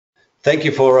Thank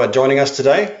you for joining us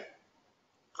today.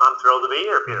 I'm thrilled to be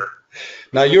here, Peter.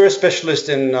 Now, you're a specialist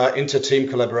in inter-team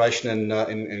collaboration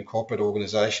in corporate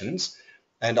organizations,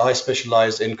 and I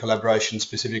specialize in collaboration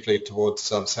specifically towards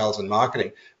sales and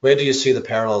marketing. Where do you see the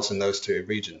parallels in those two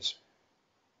regions?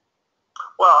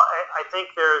 Well, I think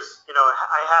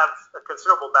I have a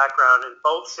considerable background in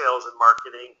both sales and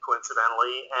marketing,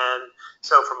 coincidentally, and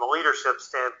so from a leadership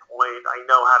standpoint, I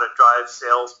know how to drive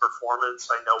sales performance.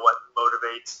 I know what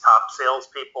motivates top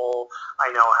salespeople.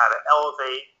 I know how to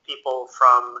elevate people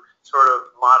from sort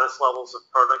of modest levels of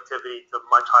productivity to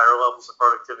much higher levels of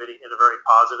productivity in a very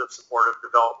positive, supportive,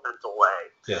 developmental way.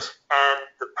 Yes. And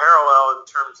the parallel in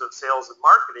terms of sales and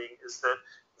marketing is that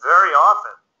very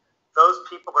often those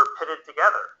people are pitted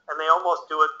together, and they almost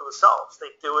do it themselves. They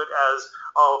do it as,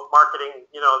 marketing,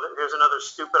 here's another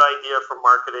stupid idea from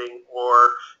marketing,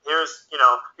 or here's,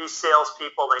 these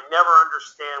salespeople, they never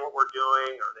understand what we're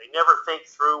doing, or they never think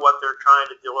through what they're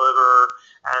trying to deliver.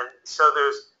 And so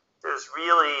there's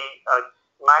really a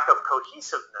lack of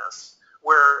cohesiveness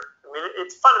where,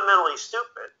 it's fundamentally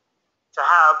stupid to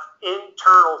have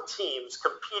internal teams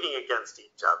competing against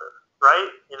each other.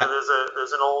 Right? There's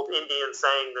an old Indian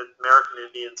saying, American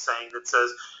Indian saying that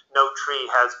says, no tree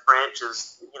has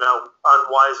branches,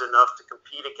 unwise enough to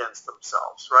compete against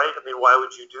themselves, right? Why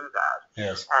would you do that?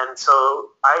 Yes. And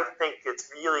so I think it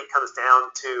really comes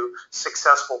down to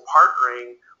successful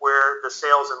partnering where the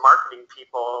sales and marketing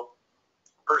people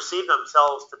perceive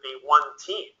themselves to be one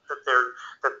team,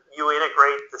 that you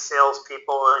integrate the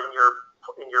salespeople in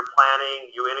your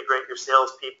planning, you integrate your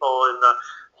salespeople in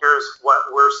here's what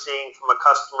we're seeing from a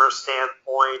customer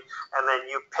standpoint, and then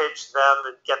you pitch them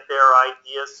and get their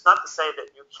ideas. It's not to say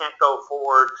that you can't go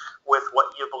forward with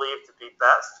what you believe to be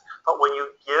best, but when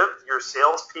you give your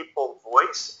salespeople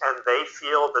voice and they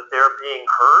feel that they're being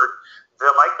heard, the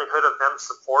likelihood of them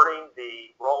supporting the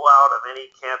rollout of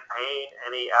any campaign,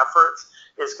 any efforts,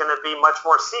 is going to be much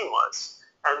more seamless.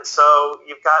 And so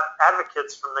you've got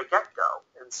advocates from the get-go.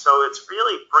 And so it's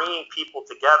really bringing people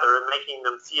together and making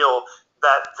them feel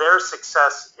that their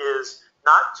success is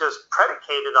not just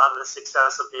predicated on the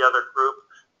success of the other group,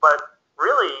 but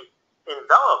really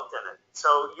enveloped in it.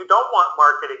 So you don't want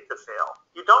marketing to fail.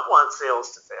 You don't want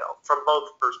sales to fail from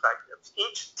both perspectives.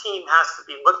 Each team has to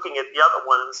be looking at the other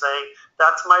one and saying,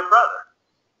 that's my brother.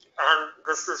 And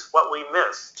this is what we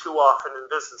miss too often in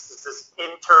business, is this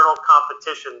internal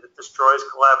competition that destroys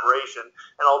collaboration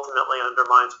and ultimately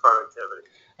undermines productivity.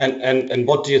 And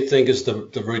what do you think is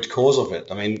the root cause of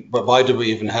it? Why do we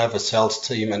even have a sales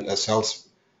team and a sales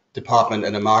department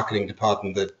and a marketing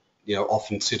department that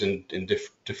often sit in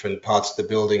different parts of the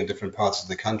building and different parts of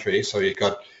the country? So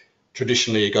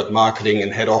traditionally you got marketing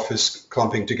and head office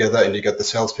clumping together, and you got the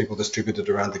salespeople distributed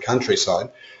around the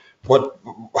countryside.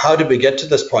 How did we get to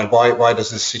this point? Why does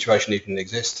this situation even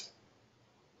exist?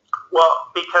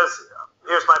 Well, because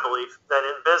here's my belief, that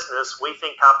in business, we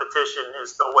think competition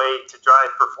is the way to drive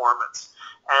performance.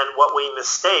 And what we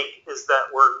mistake is that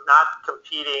we're not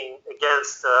competing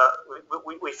against,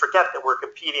 we forget that we're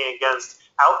competing against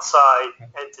outside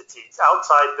entities,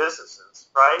 outside businesses,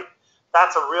 right?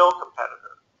 That's a real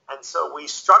competitor. And so we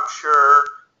structure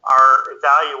our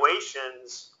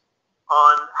evaluations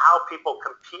on how people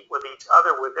compete with each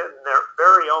other within their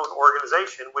very own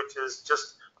organization, which is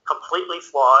just completely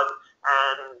flawed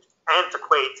and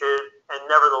antiquated, and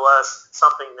nevertheless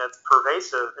something that's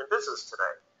pervasive in business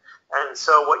today. And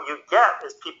so what you get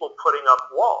is people putting up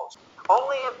walls.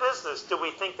 Only in business do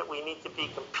we think that we need to be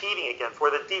competing against,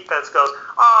 where the defense goes,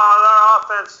 their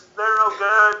offense, they're no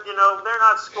good, they're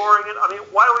not scoring it.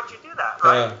 Why would you do that,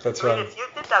 right? Yeah, that's right. If you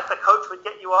did that, the coach would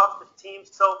get you off the team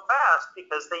so fast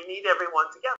because they need everyone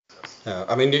together.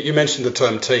 Yeah, you mentioned the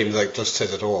term team, that just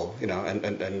says it all,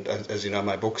 and as you know,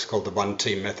 my book's called the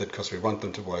OneTEAM method because we want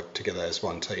them to work together as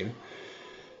one team.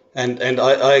 And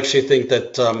I actually think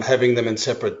that having them in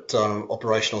separate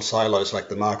operational silos, like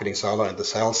the marketing silo and the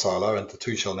sales silo, and the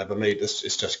two shall never meet,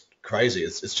 is just crazy.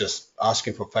 It's just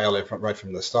asking for failure right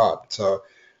from the start. So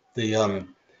the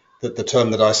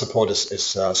term that I support is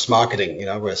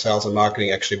Smarketing, where sales and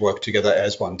marketing actually work together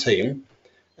as one team.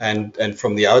 And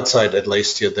from the outside, at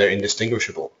least, they're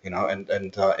indistinguishable, And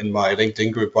in my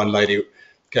LinkedIn group, one lady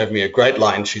gave me a great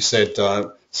line. She said,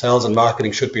 sales and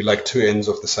marketing should be like two ends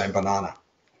of the same banana.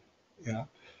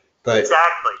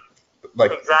 Exactly.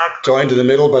 Joined in the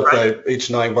middle, but right. They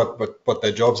each knowing what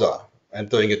their jobs are and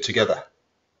doing it together.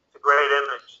 It's a great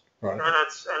image, right?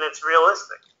 And it's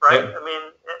realistic, right? Yeah.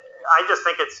 I just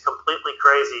think it's completely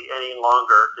crazy any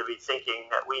longer to be thinking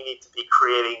that we need to be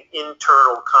creating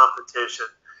internal competition.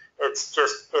 It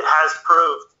has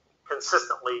proved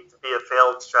consistently to be a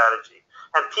failed strategy.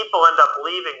 And people end up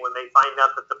leaving when they find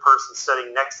out that the person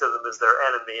sitting next to them is their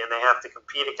enemy, and they have to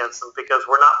compete against them because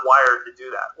we're not wired to do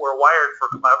that. We're wired for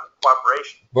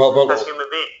cooperation as human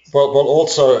beings. Well,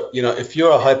 also, if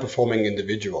you're a high-performing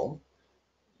individual,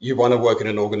 you want to work in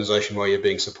an organization where you're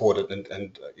being supported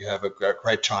and you have a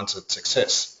great chance at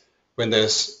success. When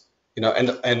there's,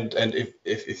 and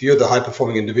if you're the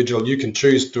high-performing individual, you can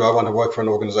choose, do I want to work for an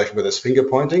organization where there's finger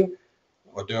pointing,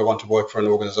 or do I want to work for an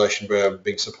organization where I'm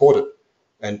being supported?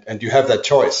 And you have that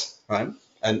choice, right?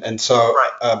 And so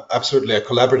absolutely a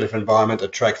collaborative environment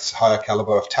attracts higher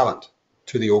caliber of talent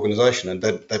to the organization, and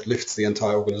that lifts the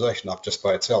entire organization up just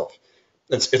by itself.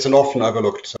 It's an often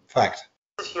overlooked fact.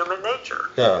 This is human nature.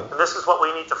 Yeah. And this is what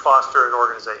we need to foster in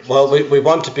organizations. Well, we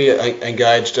want to be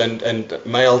engaged, and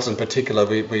males in particular,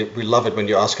 we love it when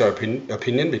you ask our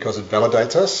opinion because it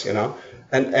validates us,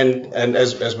 And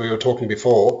as we were talking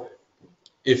before,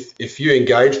 if you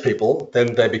engage people,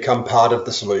 then they become part of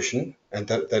the solution, and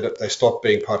they stop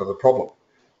being part of the problem.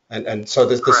 And so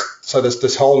there's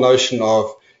this whole notion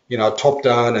of top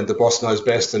down, and the boss knows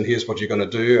best, and here's what you're going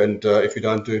to do, and if you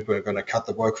don't do it, we're going to cut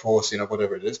the workforce,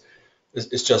 whatever it is.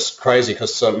 It's just crazy,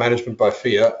 because management by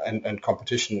fear and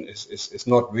competition is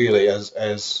not really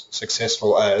as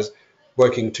successful as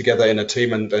working together in a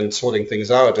team and sorting things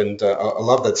out. And I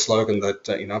love that slogan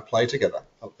that play together.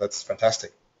 That's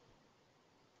fantastic.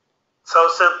 So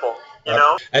simple,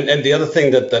 And the other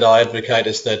thing that I advocate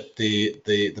is that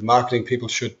the marketing people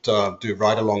should do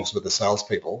ride-alongs with the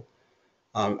salespeople.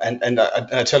 And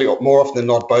I tell you, more often than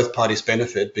not, both parties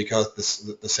benefit, because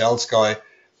the sales guy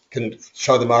can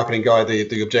show the marketing guy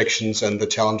the objections and the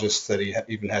challenges that he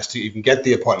even has to even get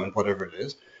the appointment, whatever it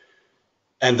is.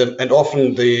 And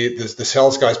often the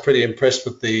sales guy is pretty impressed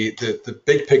with the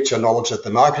big picture knowledge that the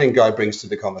marketing guy brings to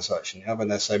the conversation. When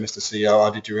they say, Mr.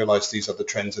 CEO, did you realize these are the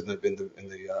trends in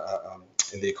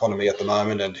the economy at the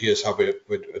moment, and here's how we're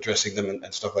addressing them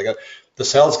and stuff like that. The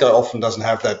sales guy often doesn't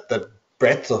have that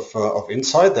breadth of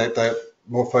insight. They're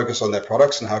more focused on their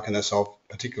products and how can they solve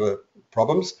particular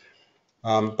problems.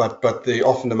 But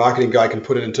often the marketing guy can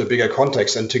put it into a bigger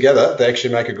context, and together they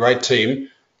actually make a great team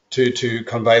to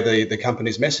convey the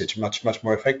company's message much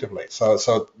more effectively.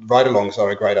 So ride-alongs are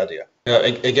a great idea.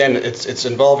 Again, it's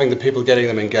involving the people, getting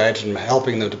them engaged and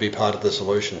helping them to be part of the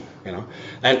solution.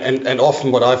 And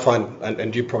often what I find,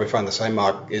 and you probably find the same,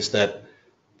 Mark, is that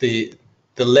the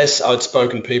less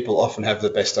outspoken people often have the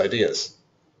best ideas.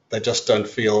 They just don't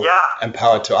feel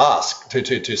empowered to ask,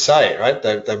 to say, right?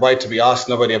 They wait to be asked.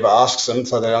 Nobody ever asks them,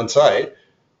 so they don't say.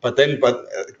 But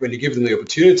when you give them the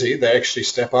opportunity, they actually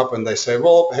step up and they say,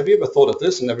 well, have you ever thought of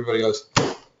this? And everybody goes,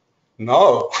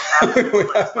 no. Absolutely.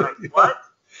 Like, what?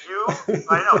 You?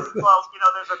 I know. Well,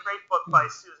 there's a great book by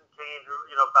Susan Cain,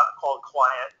 called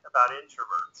Quiet, about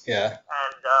introverts. Yeah.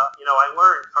 And, I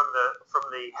learned from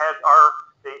the head,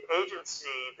 the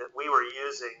agency that we were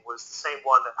using was the same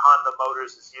one that Honda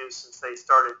Motors has used since they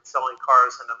started selling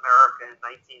cars in America in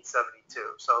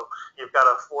 1972. So you've got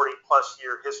a 40-plus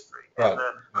year history. Right. And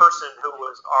the person who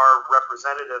was our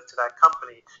representative to that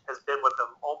company has been with them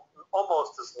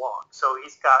almost as long. So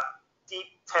he's got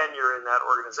deep tenure in that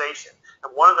organization.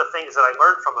 And one of the things that I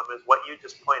learned from him is what you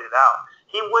just pointed out.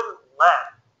 He wouldn't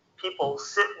let people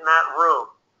sit in that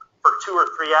room for 2 or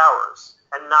 3 hours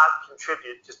and not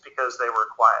contribute just because they were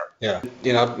quiet.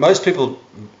 Yeah. Most people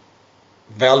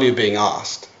value being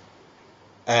asked,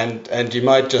 and you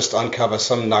might just uncover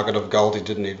some nugget of gold you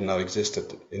didn't even know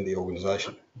existed in the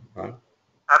organization, right?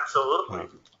 Absolutely.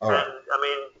 All right. And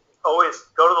always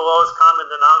go to the lowest common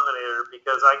denominator,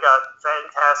 because I got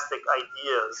fantastic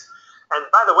ideas. And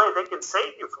by the way, they can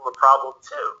save you from a problem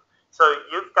too. So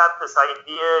you've got this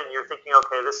idea and you're thinking,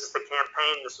 okay, this is the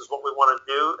campaign, this is what we want to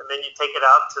do, and then you take it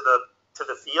out to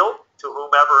the field, to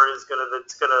whomever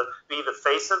that's gonna be the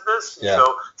face of this. And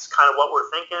so it's kind of what we're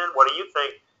thinking. What do you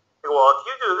think? Well, if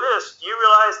you do this, do you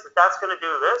realize that that's going to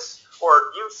do this?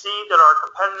 Or do you see that our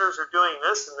competitors are doing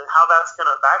this and then how that's going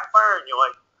to backfire? And you're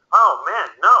like, oh man,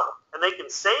 no. And they can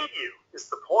save you, is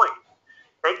the point.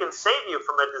 They can save you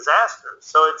from a disaster.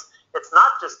 So it's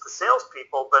not just the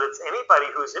salespeople, but it's anybody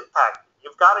who's impacted.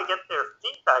 You've got to get their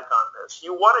feedback on this.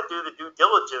 You want to do the due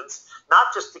diligence,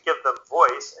 not just to give them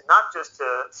voice and not just to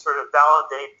sort of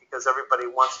validate because everybody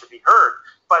wants to be heard,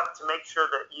 but to make sure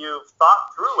that you've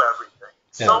thought through everything.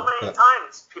 So many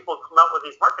times people come up with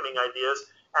these marketing ideas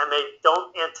and they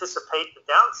don't anticipate the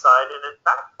downside, and it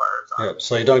backfires on them.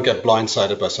 So you don't get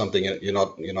blindsided by something you're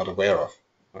not aware of.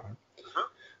 All right.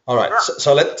 All right. Yeah.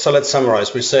 So let's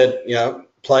summarize. We said,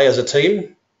 play as a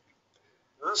team,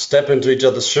 step into each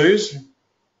other's shoes,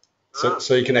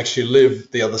 so you can actually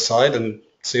live the other side and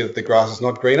see that the grass is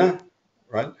not greener,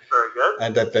 right? Very good.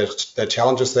 and that there's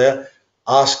challenges there.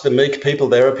 Ask the meek people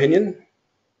their opinion,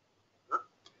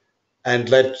 and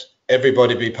let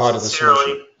everybody be part of the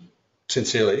solution.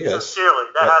 Sincerely, yes. Sincerely,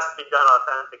 that has to be done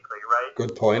authentically, right?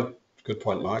 Good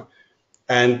point, Mike.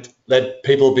 And let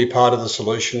people be part of the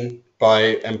solution by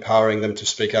empowering them to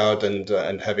speak out and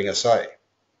having a say.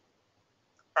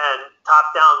 And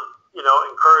top-down,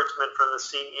 encouragement from the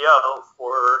CEO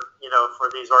for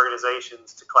these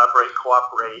organizations to collaborate,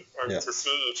 cooperate, and to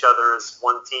see each other as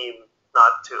one team,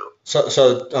 not two.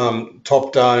 So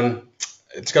top-down.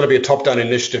 It's got to be a top-down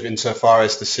initiative insofar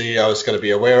as the CEO is going to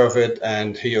be aware of it,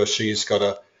 and he or she's got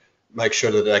to make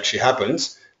sure that it actually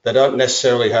happens. They don't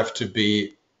necessarily have to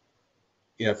be,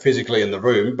 physically in the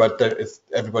room, but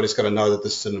everybody's got to know that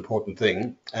this is an important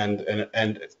thing, and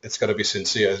it's got to be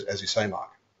sincere, as you say, Mark.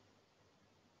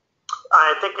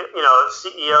 I think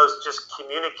CEOs just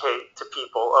communicate to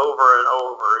people over and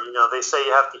over. They say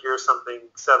you have to hear something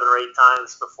 7 or 8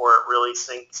 times before it really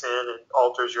sinks in and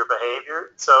alters your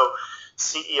behavior. So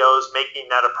CEOs making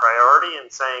that a priority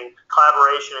and saying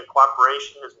collaboration and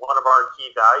cooperation is one of our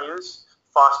key values,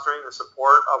 fostering the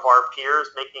support of our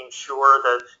peers, making sure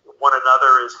that one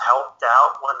another is helped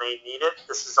out when they need it.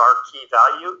 This is our key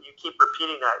value. You keep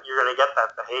repeating that, you're going to get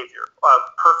that behavior. A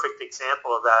perfect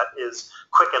example of that is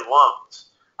Quicken Loans.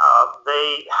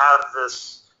 They have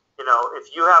this,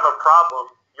 if you have a problem,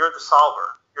 you're the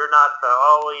solver. You're not the,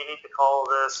 you need to call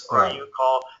this, or Right.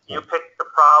 you pick the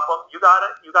problem, you got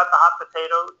it, you got the hot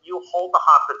potato, you hold the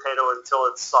hot potato until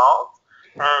it's solved.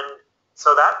 And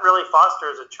so that really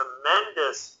fosters a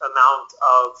tremendous amount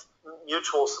of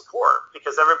mutual support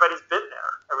because everybody's been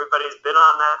there. Everybody's been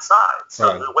on that side. So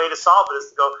Right. The way to solve it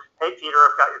is to go, hey, Peter,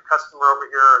 I've got your customer over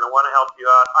here and I want to help you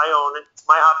out. I own it. It's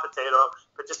my hot potato,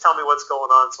 but just tell me what's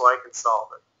going on so I can solve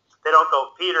it. They don't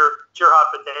go, Peter, it's your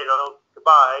hot potato.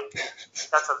 Goodbye.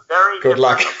 That's a very Good different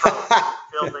luck. approach to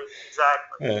building.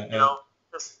 Exactly. Yeah.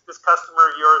 This customer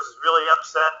of yours is really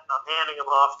upset and I'm handing him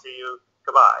off to you.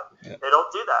 Goodbye. Yeah. They don't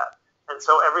do that. And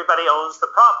so everybody owns the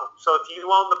problem. So if you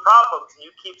own the problems and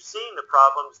you keep seeing the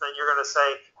problems, then you're going to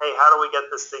say, hey, how do we get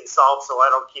this thing solved so I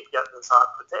don't keep getting this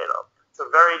hot potato? It's a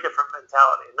very different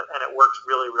mentality, and it works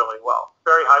really, really well.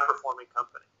 Very high-performing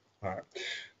company. All right.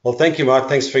 Well, thank you,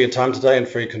 Mark. Thanks for your time today and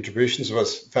for your contributions. It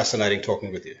was fascinating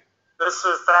talking with you. This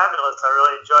was fabulous. I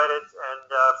really enjoyed it. And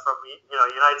from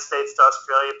United States to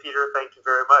Australia, Peter, thank you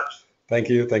very much.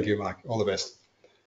 Thank you, Mark. All the best.